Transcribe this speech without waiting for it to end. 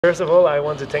First of all, I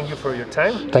want to thank you for your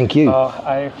time. Thank you.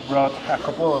 I brought a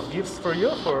couple of gifts for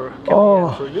you, for Kelly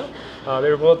and for you.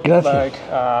 They're both like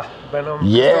Venom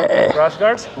rash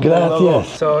guards.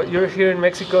 Gracias. So you're here in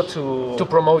Mexico to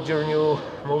promote your new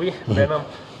movie, Venom,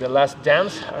 The Last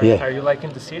Dance. Are you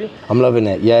liking the city? I'm loving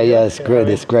it. Yeah, it's great.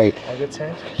 It's great. A good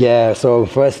time? Yeah, so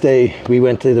first day we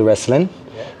went to the wrestling,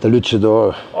 the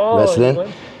luchador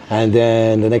wrestling. And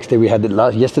then the next day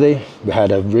yesterday, we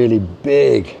had a really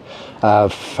big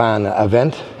fan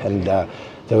event, and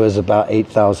there was about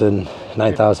 8,000,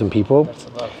 9,000 people. That's a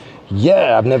lot.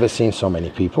 Yeah, I've never seen so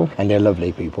many people, and they're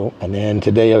lovely people. And then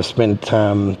today I've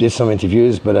did some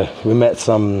interviews, but we met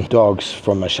some dogs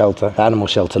from a shelter, animal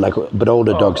shelter, but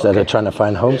older dogs that are trying to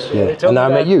find homes. Yeah. And now I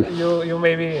met you. You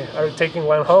maybe are taking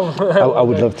one home. I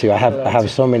would love to. I have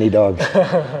so many dogs.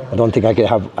 I don't think I could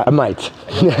have. I might.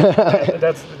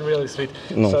 That's really sweet.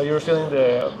 No. So you're feeling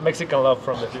the Mexican love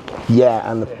from the people. Yeah,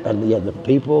 and the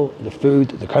people, the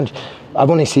food, the country. I've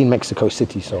only seen Mexico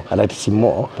City, so I'd like to see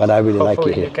more, but I really like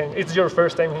it here. It's your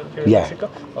first time here in Mexico?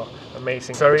 Oh,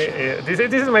 amazing. Sorry, this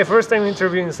is my first time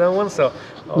interviewing someone, so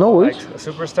no worries. Like a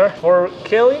superstar. For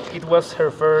Kelly, it was her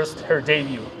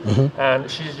debut, and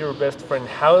she's your best friend.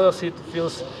 How does it feel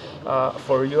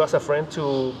for you as a friend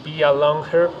to be along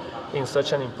her in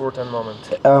such an important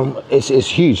moment? It's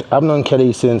huge. I've known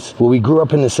Kelly since, we grew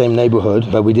up in the same neighborhood,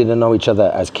 but we didn't know each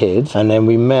other as kids. And then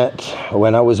we met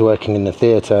when I was working in the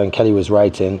theater and Kelly was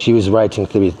writing. She was writing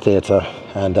through the theater.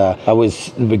 And I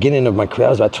was, in the beginning of my career, I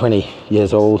was about 20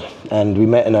 years old. And we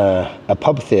met in a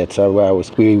pub theater where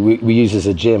we used as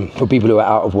a gym for people who are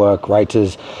out of work,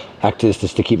 writers, actors,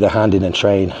 just to keep their hand in and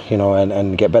train,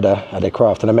 and get better at their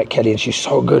craft. And I met Kelly and she's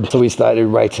so good. So we started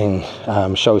writing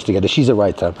shows together. She's a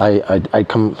writer.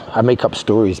 I make up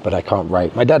stories, but I can't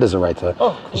write. My dad is a writer.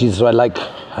 Oh, cool.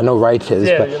 I know writers,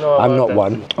 but I'm not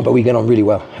one. But we get on really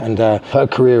well. And her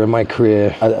career and my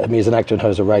career, me as an actor and her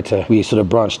as a writer, we sort of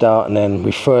branched out. And then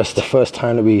the first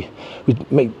time that we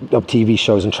make up TV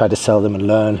shows and try to sell them and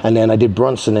learn. And then I did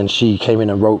Bronson, and she came in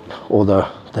and wrote all the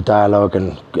dialogue,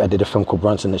 and I did a film called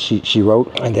Bronson that she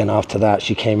wrote. And then after that,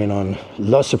 she came in on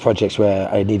lots of projects where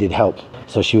I needed help.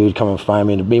 So she would come and find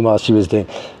me. And meanwhile, she was doing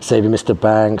Saving Mr.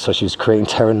 Banks, so she was creating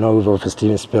Terra Nova for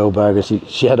Steven Spielberg. And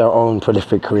she had her own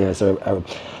prolific career as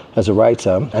a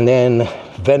writer. And then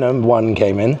Venom 1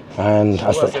 came in, and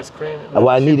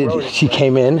she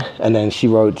came in, and then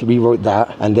we wrote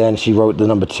that, and then she wrote the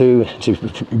number 2.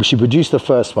 She produced the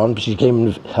first one, but she came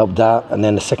and helped that, and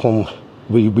then the second one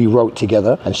we wrote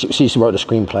together, and she wrote the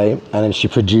screenplay, and then she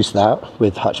produced that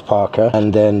with Hutch Parker,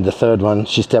 and then the third one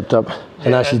she stepped up.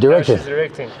 And now she's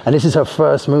directing. And this is her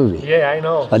first movie. Yeah, I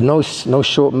know. Like no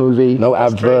short movie, no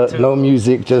advert, no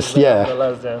music, just The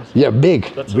Last Dance. Yeah,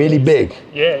 big, That's really amazing. big.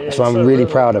 Yeah. So I'm really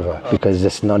proud of her because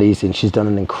it's not easy, and she's done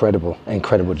an incredible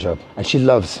job. And she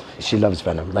loves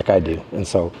Venom like I do, and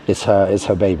so it's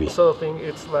her baby. So I think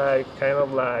it's like kind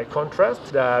of like contrast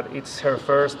that it's her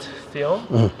first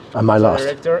film and my last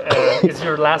director, and it's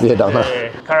your last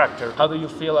character. How do you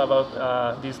feel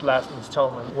about this last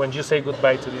installment when you say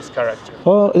goodbye to this character?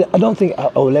 Well, I don't think I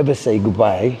will ever say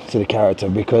goodbye to the character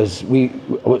because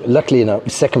luckily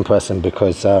second person,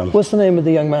 because what's the name of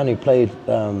the young man who played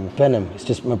Venom? It's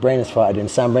just my brain is farted in.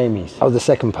 Sam Raimi's. I was the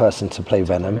second person to play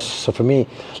Venom. So for me,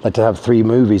 like to have 3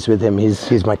 movies with him,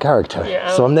 he's my character. Yeah,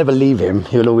 so I'll never leave him.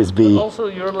 He'll always be. Also,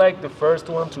 you're like the first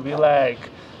one to be like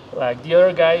the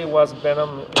other guy was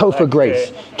Venom. Topher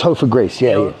Grace,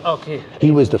 yeah. Okay. He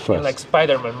was the first. In like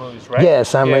Spider-Man movies, right? Yeah,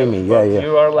 Sam Raimi, yeah.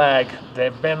 You are like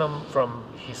the Venom from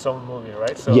his own movie,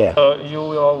 right? So, you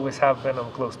will always have Venom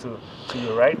close to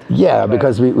you, right? Yeah,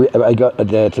 because I got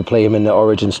there to play him in the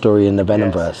origin story in the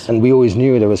Venomverse, and we always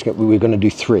knew we were going to do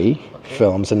 3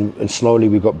 films, and slowly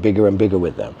we got bigger and bigger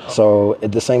with them. So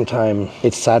at the same time,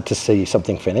 it's sad to see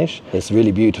something finish. It's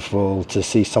really beautiful to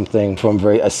see something from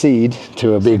a seed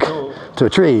to a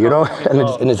tree,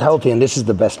 and it's healthy. And this is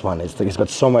the best one. It's got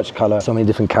so much color, so many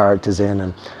different characters in,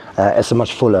 and it's a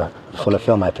much fuller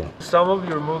film, I think. Some of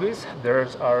your movies, there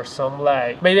are some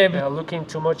like, maybe I'm looking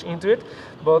too much into it,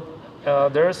 but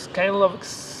there's kind of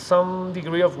some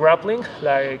degree of grappling,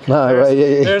 like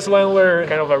there's one where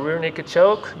kind of a rear naked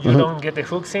choke, you don't get the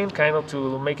hooks in, kind of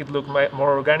to make it look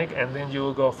more organic, and then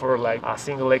you go for like a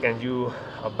single leg and you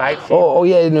bite him.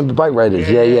 In the bike riders,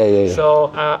 yeah.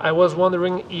 So I was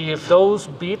wondering if those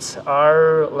beats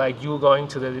are like you going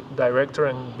to the director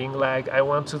and being like, I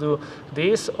want to do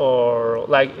this, or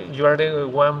like you are the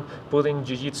one putting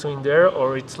jiu-jitsu in there,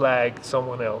 or it's like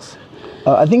someone else.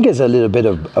 I think it's a little bit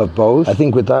of both. both. I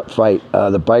think with that fight,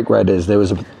 the bike riders,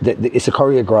 it's a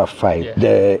choreographed fight.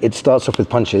 It starts off with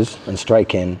punches and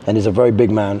striking, and there's a very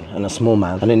big man and a small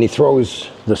man, and then he throws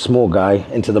the small guy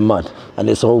into the mud, and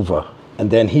it's over. And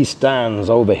then he stands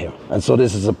over him, and so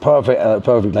this is a perfect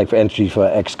like for entry for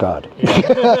an X card.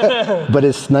 But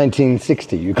it's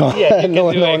 1960. You can't. No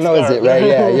one knows it, right?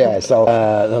 Yeah. So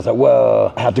I was like,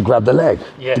 well, I have to grab the leg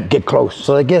to get close.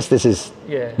 So I guess this is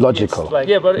logical.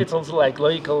 But it's also like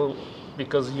logical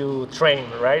because you train,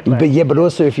 right? Like, but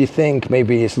also if you think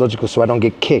maybe it's logical, so I don't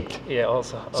get kicked. Yeah,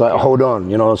 also. So I hold on,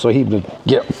 so he would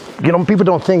people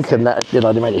don't think that,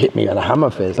 they might hit me with a hammer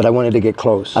fist, but I wanted to get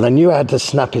close. And I knew I had to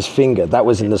snap his finger. That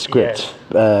was in the script.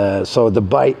 So the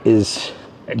bite is...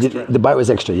 Extra. The bite was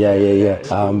extra,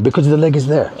 because the leg is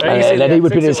there. And he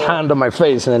would put his hand on my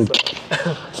face and then...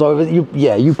 So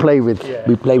you play with,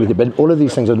 we play with it. But all of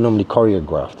these things are normally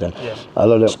choreographed. And a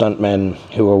lot of stuntmen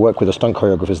who I work with, the stunt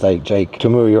choreographers like Jake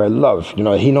Tamuri, who I love,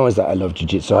 he knows that I love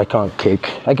jiu-jitsu. I can't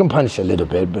kick. I can punch a little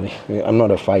bit, but I'm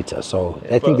not a fighter. So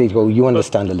I think they go, you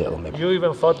understand a little maybe. You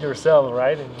even fought yourself,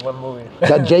 right, in one movie?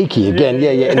 That Jakey, again,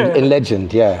 in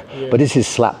Legend, But this is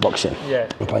slap boxing.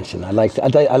 And punching. I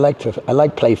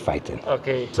like play fighting.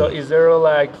 Okay, so is there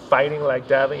like fighting like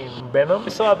that in Venom? I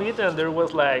saw a bit, and there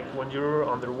was like when you're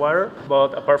underwater,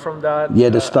 but apart from that...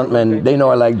 the stuntmen, they know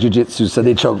I like jiu-jitsu, so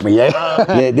they choke me,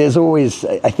 there's always,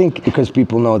 I think because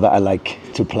people know that I like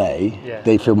to play,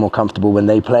 they feel more comfortable when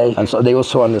they play, and so they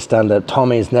also understand that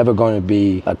Tommy is never going to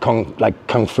be a kung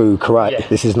fu karate.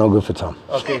 This is no good for Tom.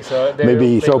 Okay, so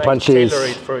maybe throw punches. Tailor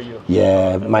it for you.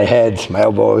 My head, my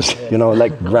elbows,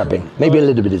 like grabbing. Maybe a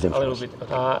little bit is influence. A little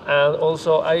bit. And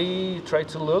also I tried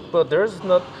to look, but there's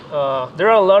not. There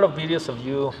are a lot of videos of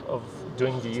you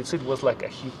doing jiu-jitsu. It was like a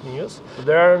huge news.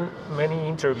 There are many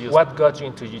interviews. What got you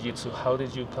into jiu-jitsu? How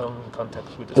did you come in contact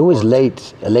with the sport? It was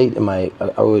late in my.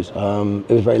 It was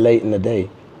very late in the day.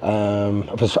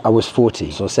 I was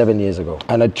 40, so 7 years ago.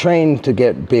 And I trained to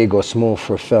get big or small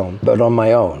for a film, but on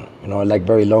my own, like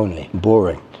very lonely,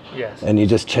 boring. Yes. And you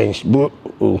just change,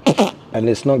 and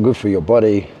it's not good for your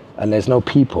body, and there's no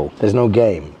people, there's no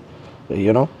game,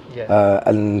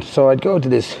 and so I'd go to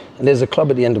this, and there's a club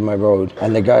at the end of my road,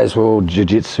 and the guys were all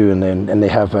jiu-jitsu, and they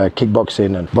have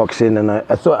kickboxing and boxing, and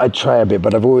I thought I'd try a bit,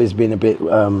 but I've always been a bit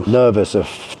nervous of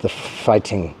the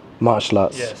fighting martial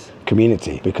arts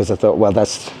community, because I thought, well,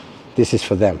 this is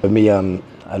for them. For me,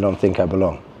 I don't think I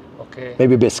belong. Okay.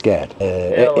 Maybe a bit scared,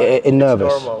 and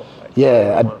nervous. Normal.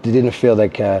 I didn't feel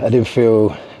like I didn't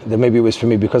feel that maybe it was for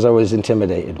me because I was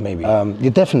intimidated. Maybe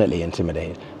you're definitely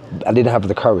intimidated. I didn't have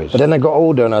the courage. But then I got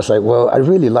older and I was like, well, I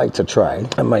really like to try.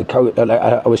 And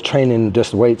I was training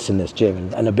just weights in this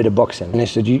gym and a bit of boxing. And they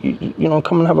said,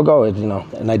 come and have a go,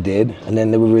 And I did. And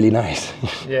then they were really nice.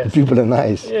 Yes. The people are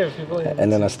nice. Yeah, people are nice.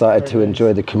 And then I started to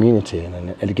enjoy the community, and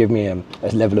it gave me a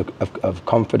level of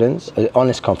confidence,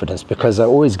 honest confidence, because I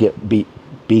always get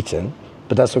beaten.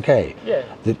 But that's okay. Yeah,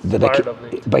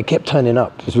 but I kept turning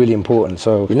up. It's really important.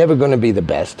 So you're never going to be the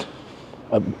best.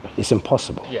 It's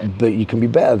impossible. Yeah. But you can be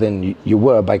better than you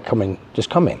were by just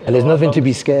coming. And there's nothing to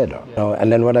be scared of.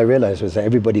 And then what I realized was that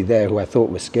everybody there who I thought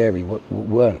was scary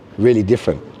weren't really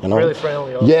different. Really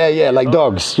friendly. Also. Yeah, like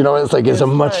dogs. It's like it's a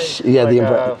much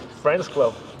a friends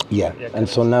club. Yeah. And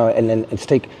so now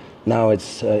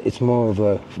it's more of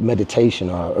a meditation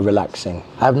or a relaxing.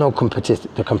 I have no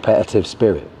competitive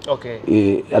spirit.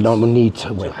 Okay. I don't need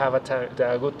to win. To have a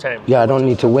good time. Yeah, I don't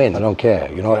need to win. I don't care.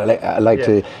 I like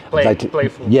to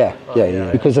playful. Yeah.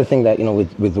 Because I think that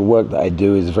with the work that I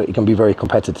do it can be very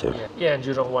competitive. Yeah, and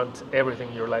you don't want everything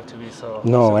in your life to be so.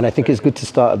 No, and I think it's good to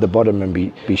start at the bottom and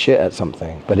be shit at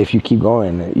something. But if you keep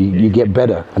going, you get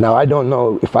better. Now I don't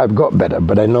know if I've got better,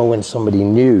 but I know when somebody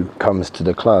new comes to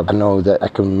the club, I know that I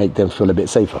can make them feel a bit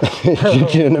safer. You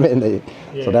know what I mean?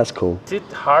 So that's cool. Is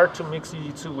it hard to mix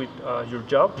jiu-jitsu with your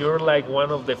job? You're like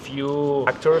one of the few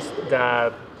actors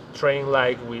that train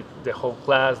like with the whole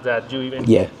class, that you even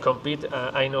compete.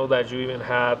 I know that you even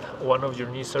had one of your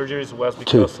knee surgeries was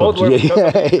because both were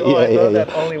because of you. I thought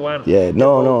that only one. Yeah,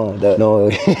 no.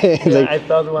 I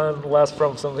thought one was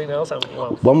from something else. And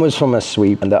one was from a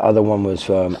sweep, and the other one was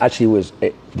from the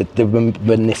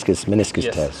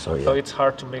meniscus test. So it's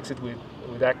hard to mix it with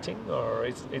acting, or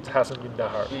it hasn't been that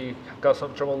hard. We got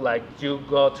some trouble, like you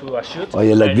go to a shoot. Oh,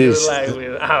 you're like this. Like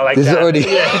this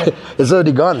that. It's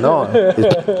already gone. No,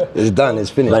 it's done.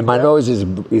 It's finished. Like my nose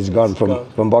is gone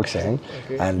from boxing,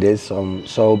 and there's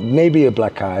so maybe a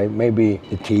black eye, maybe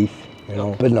the teeth.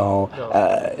 But no.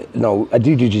 I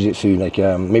do jiu-jitsu like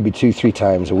maybe 2-3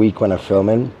 times a week when I'm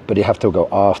filming, but you have to go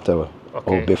after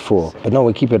or before. But no,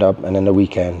 we keep it up, and then the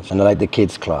weekends, and I like the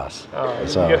kids class.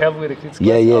 So you help with the kids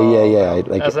class? Yeah.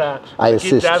 Like, as I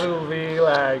assist. That will be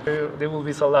like, they will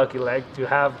be so lucky, like to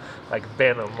have like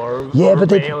Venom or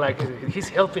like he's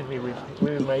helping me with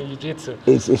my jiu-jitsu.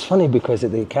 It's funny because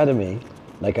at the academy,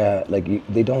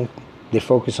 they're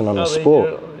focusing on the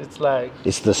sport.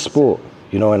 It's the sport,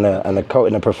 and a coach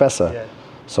and a professor. Yeah.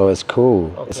 So it's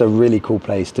cool. Okay. It's a really cool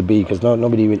place to be because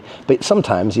nobody really. But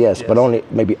sometimes, yes, but only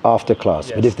maybe after class.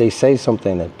 Yes. But if they say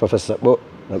something, the professor, well.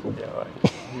 Yeah, right.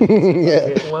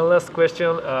 Okay, one last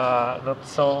question, not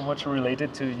so much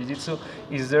related to jiu-jitsu.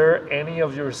 Is there any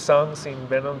of your songs in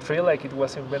Venom 3 like it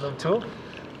was in Venom 2?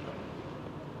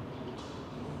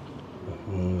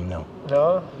 No.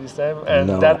 No, this time? And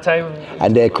that time...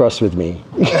 And they're cross with me.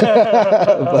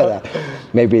 But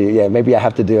maybe I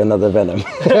have to do another Venom.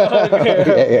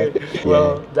 Okay.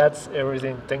 Well, that's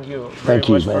everything. Thank you very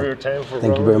much for your time.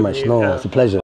 Thank you very much. No, it's a pleasure.